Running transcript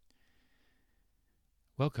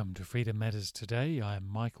Welcome to Freedom Matters Today. I am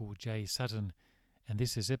Michael J. Sutton, and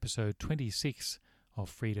this is episode 26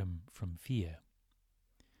 of Freedom from Fear.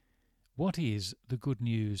 What is the good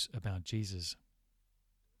news about Jesus?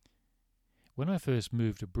 When I first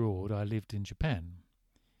moved abroad, I lived in Japan,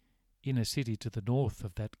 in a city to the north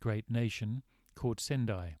of that great nation called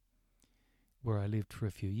Sendai, where I lived for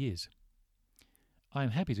a few years. I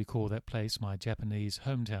am happy to call that place my Japanese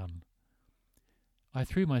hometown. I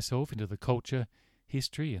threw myself into the culture,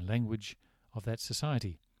 history and language of that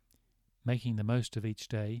society, making the most of each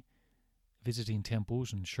day, visiting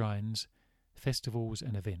temples and shrines, festivals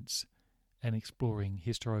and events, and exploring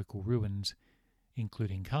historical ruins,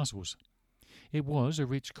 including castles. It was a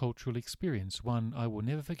rich cultural experience, one I will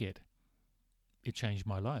never forget. It changed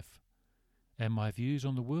my life and my views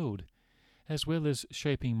on the world, as well as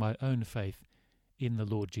shaping my own faith in the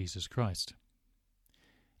Lord Jesus Christ.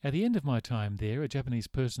 At the end of my time there, a Japanese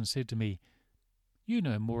person said to me, "You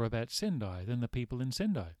know more about Sendai than the people in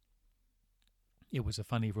Sendai." It was a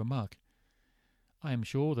funny remark. I am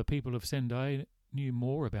sure the people of Sendai knew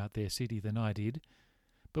more about their city than I did,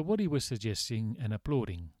 but what he was suggesting and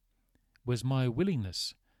applauding was my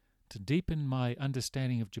willingness to deepen my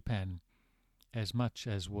understanding of Japan as much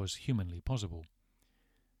as was humanly possible.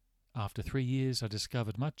 After 3 years, I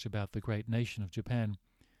discovered much about the great nation of Japan,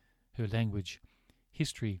 her language,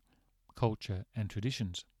 history, culture, and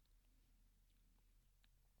traditions.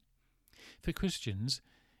 For Christians,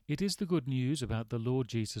 it is the good news about the Lord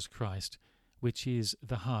Jesus Christ which is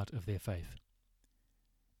the heart of their faith.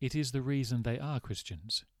 It is the reason they are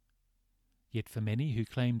Christians. Yet for many who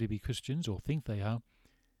claim to be Christians or think they are,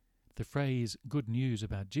 the phrase good news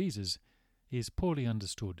about Jesus is poorly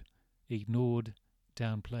understood, ignored,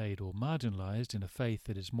 downplayed or marginalized in a faith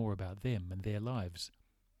that is more about them and their lives.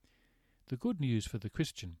 The good news for the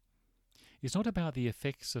Christian is not about the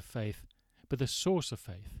effects of faith, but the source of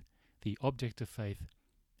faith, the object of faith,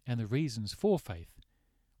 and the reasons for faith,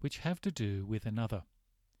 which have to do with another.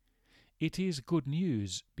 It is good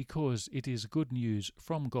news because it is good news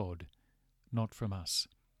from God, not from us.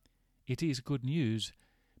 It is good news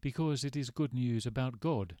because it is good news about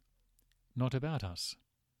God, not about us.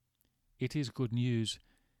 It is good news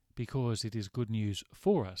because it is good news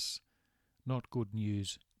for us, not good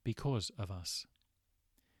news because of us.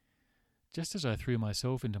 Just as I threw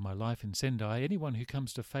myself into my life in Sendai, anyone who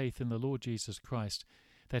comes to faith in the Lord Jesus Christ,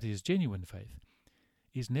 that is genuine faith,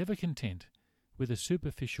 is never content with a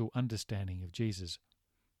superficial understanding of Jesus.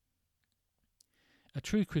 A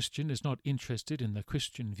true Christian is not interested in the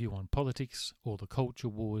Christian view on politics or the culture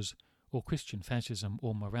wars or Christian fascism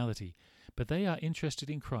or morality, but they are interested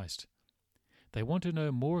in Christ. They want to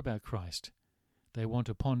know more about Christ. They want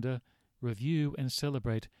to ponder, review and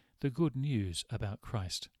celebrate the good news about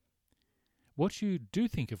Christ. What you do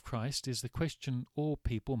think of Christ is the question all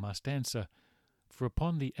people must answer, for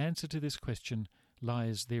upon the answer to this question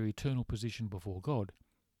lies their eternal position before God.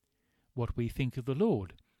 What we think of the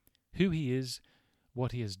Lord, who he is,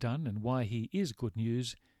 what he has done and why he is good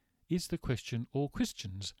news, is the question all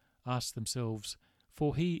Christians ask themselves,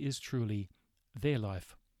 for he is truly their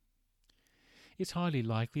life. It's highly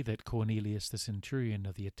likely that Cornelius, the centurion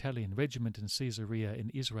of the Italian regiment in Caesarea in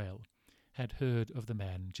Israel, had heard of the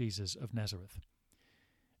man Jesus of Nazareth.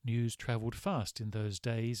 News travelled fast in those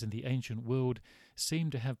days, and the ancient world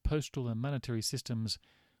seemed to have postal and monetary systems,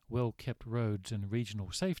 well-kept roads and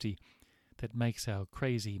regional safety that makes our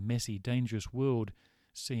crazy, messy, dangerous world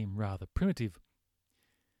seem rather primitive.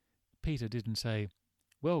 Peter didn't say,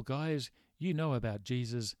 "Well, guys, you know about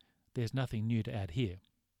Jesus, there's nothing new to add here."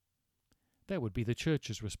 That would be the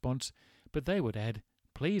church's response, but they would add,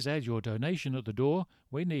 "Please add your donation at the door.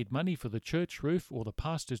 We need money for the church roof or the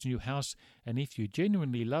pastor's new house, and if you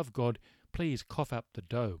genuinely love God, please cough up the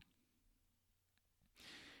dough."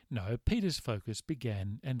 No, Peter's focus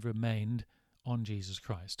began and remained on Jesus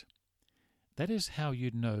Christ. That is how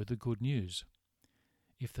you'd know the good news.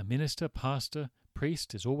 If the minister, pastor,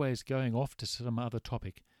 priest is always going off to some other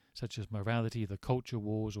topic, such as morality, the culture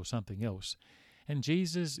wars, or something else, and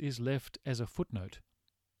Jesus is left as a footnote,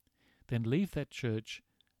 then leave that church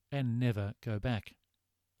and never go back.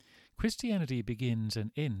 Christianity begins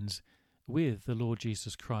and ends with the Lord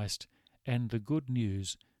Jesus Christ and the good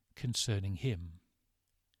news concerning him.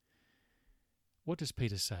 What does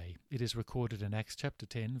Peter say? It is recorded in Acts chapter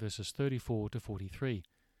 10, verses 34 to 43.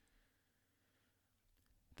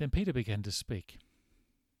 Then Peter began to speak.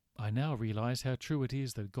 "I now realize how true it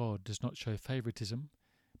is that God does not show favoritism,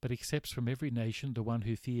 but accepts from every nation the one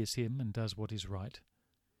who fears him and does what is right.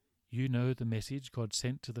 You know the message God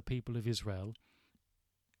sent to the people of Israel,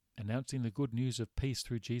 announcing the good news of peace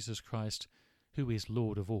through Jesus Christ, who is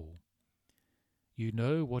Lord of all. You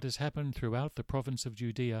know what has happened throughout the province of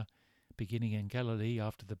Judea, beginning in Galilee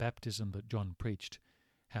after the baptism that John preached,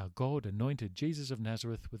 how God anointed Jesus of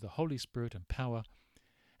Nazareth with the Holy Spirit and power,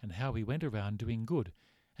 and how he went around doing good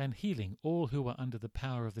and healing all who were under the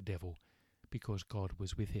power of the devil, because God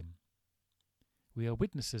was with him. We are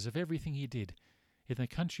witnesses of everything he did in the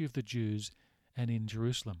country of the Jews and in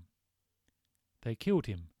Jerusalem. They killed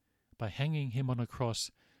him by hanging him on a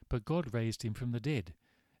cross, but God raised him from the dead,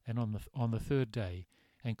 and on the third day,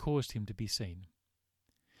 and caused him to be seen.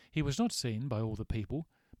 He was not seen by all the people,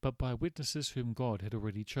 but by witnesses whom God had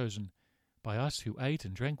already chosen, by us who ate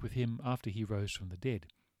and drank with him after he rose from the dead.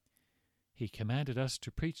 He commanded us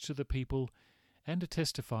to preach to the people and to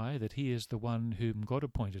testify that he is the one whom God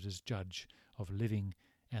appointed as judge of living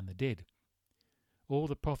and the dead. All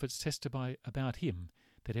the prophets testify about him,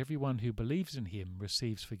 that everyone who believes in him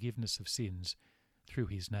receives forgiveness of sins through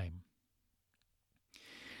his name.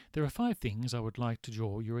 There are 5 things I would like to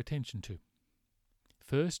draw your attention to.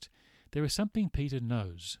 First, there is something Peter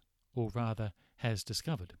knows, or rather has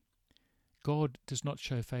discovered. God does not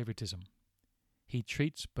show favoritism. He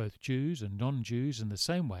treats both Jews and non-Jews in the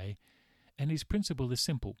same way, and his principle is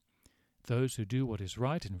simple. Those who do what is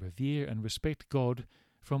right and revere and respect God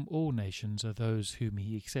from all nations are those whom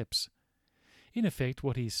he accepts. In effect,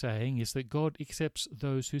 what he is saying is that God accepts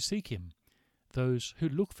those who seek him, those who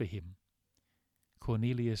look for him.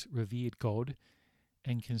 Cornelius revered God,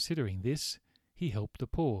 and considering this, he helped the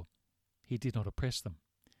poor. He did not oppress them.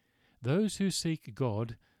 Those who seek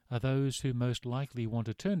God are those who most likely want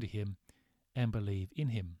to turn to him and believe in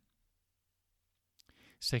him.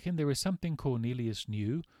 Second, there is something Cornelius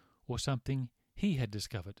knew, or something he had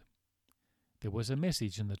discovered. There was a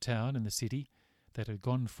message in the town and the city that had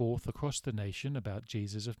gone forth across the nation about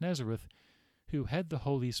Jesus of Nazareth, who had the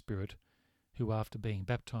Holy Spirit, who after being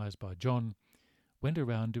baptized by John, went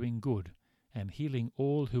around doing good and healing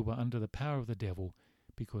all who were under the power of the devil,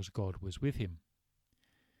 because God was with him.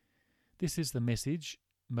 This is the message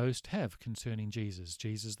most have concerning Jesus,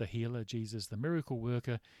 Jesus the healer, Jesus the miracle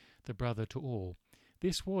worker, the brother to all.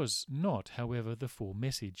 This was not, however, the full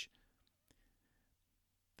message.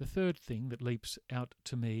 The third thing that leaps out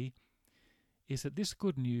to me is that this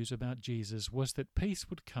good news about Jesus was that peace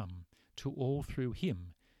would come to all through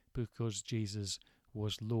him, because Jesus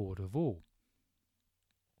was Lord of all.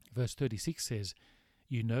 Verse 36 says,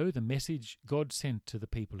 "You know the message God sent to the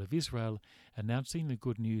people of Israel, announcing the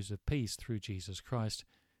good news of peace through Jesus Christ,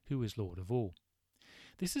 who is Lord of all."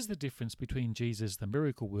 This is the difference between Jesus the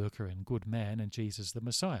miracle worker and good man and Jesus the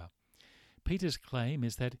Messiah. Peter's claim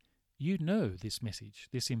is that you know this message,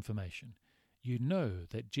 this information. You know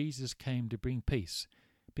that Jesus came to bring peace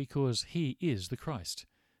because he is the Christ,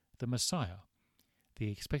 the Messiah, the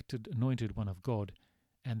expected anointed one of God,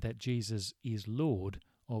 and that Jesus is Lord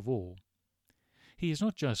of all. He is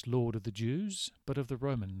not just Lord of the Jews, but of the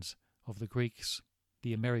Romans, of the Greeks,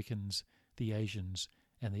 the Americans, the Asians,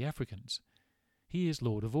 and the Africans. He is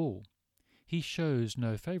Lord of all. He shows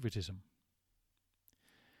no favoritism.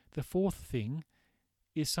 The fourth thing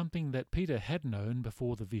is something that Peter had known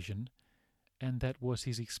before the vision, and that was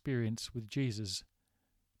his experience with Jesus.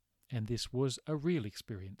 And this was a real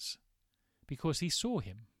experience, because he saw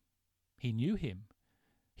him. He knew him.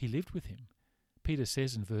 He lived with him. Peter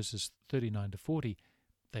says in verses 39 to 40,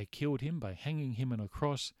 "They killed him by hanging him on a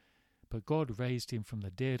cross, but God raised him from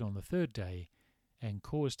the dead on the third day and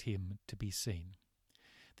caused him to be seen."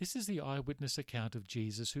 This is the eyewitness account of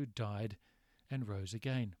Jesus who died and rose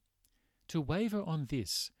again. To waver on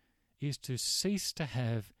this is to cease to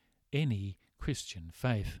have any Christian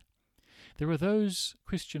faith. There are those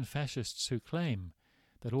Christian fascists who claim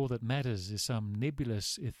that all that matters is some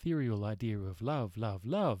nebulous, ethereal idea of love, love,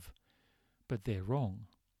 love, but they're wrong.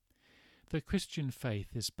 The Christian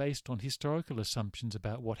faith is based on historical assumptions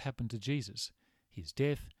about what happened to Jesus, his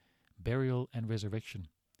death, burial, and resurrection.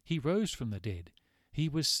 He rose from the dead, he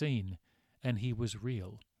was seen, and he was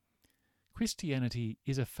real. Christianity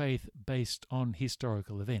is a faith based on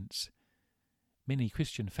historical events. Many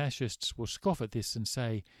Christian fascists will scoff at this and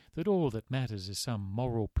say that all that matters is some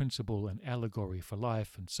moral principle and allegory for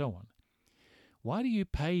life and so on. Why do you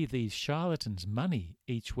pay these charlatans money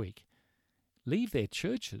each week? Leave their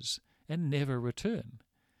churches and never return.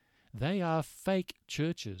 They are fake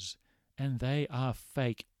churches and they are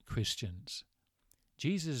fake Christians.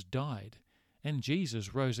 Jesus died and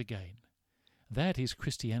Jesus rose again. That is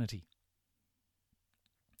Christianity.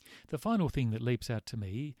 The final thing that leaps out to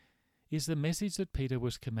me is the message that Peter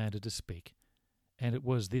was commanded to speak, and it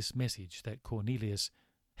was this message that Cornelius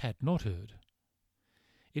had not heard.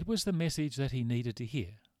 It was the message that he needed to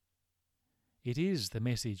hear. It is the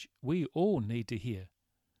message we all need to hear,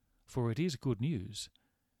 for it is good news,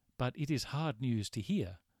 but it is hard news to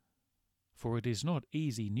hear, for it is not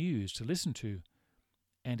easy news to listen to,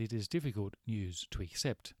 and it is difficult news to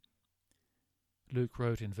accept. Luke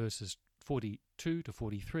wrote in verses 42 to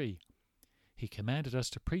 43, "He commanded us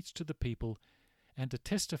to preach to the people and to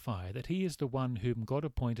testify that he is the one whom God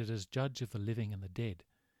appointed as judge of the living and the dead.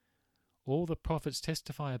 All the prophets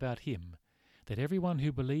testify about him, that everyone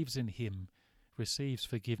who believes in him receives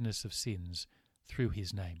forgiveness of sins through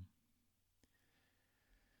his name."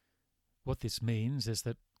 What this means is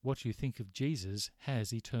that what you think of Jesus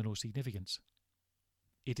has eternal significance.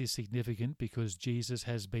 It is significant because Jesus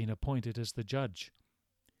has been appointed as the judge.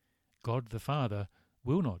 God the Father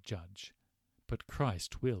will not judge, but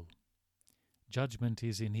Christ will. Judgment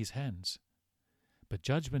is in his hands. But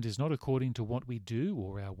judgment is not according to what we do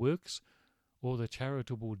or our works or the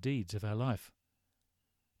charitable deeds of our life,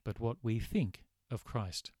 but what we think of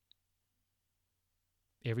Christ.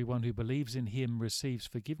 Everyone who believes in him receives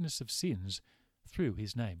forgiveness of sins through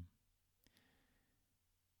his name.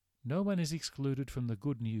 No one is excluded from the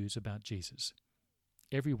good news about Jesus.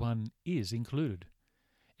 Everyone is included.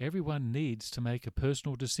 Everyone needs to make a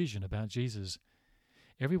personal decision about Jesus.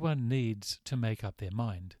 Everyone needs to make up their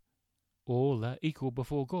mind. All are equal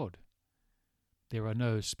before God. There are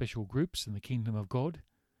no special groups in the kingdom of God.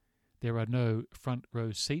 There are no front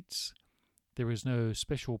row seats. There is no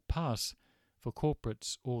special pass for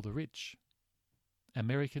corporates or the rich.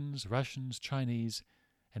 Americans, Russians, Chinese,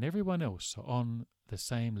 and everyone else are on the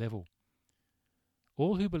same level.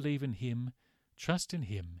 All who believe in him, trust in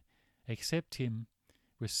him, accept him,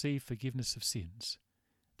 receive forgiveness of sins.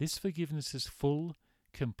 This forgiveness is full,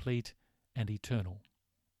 complete, and eternal.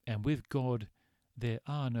 And with God, there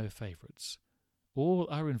are no favourites. All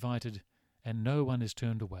are invited, and no one is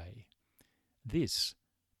turned away. This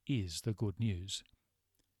is the good news.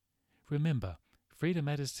 Remember, freedom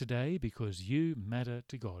matters today because you matter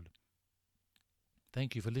to God.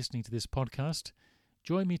 Thank you for listening to this podcast.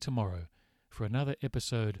 Join me tomorrow for another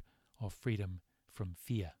episode of Freedom from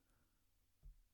Fear.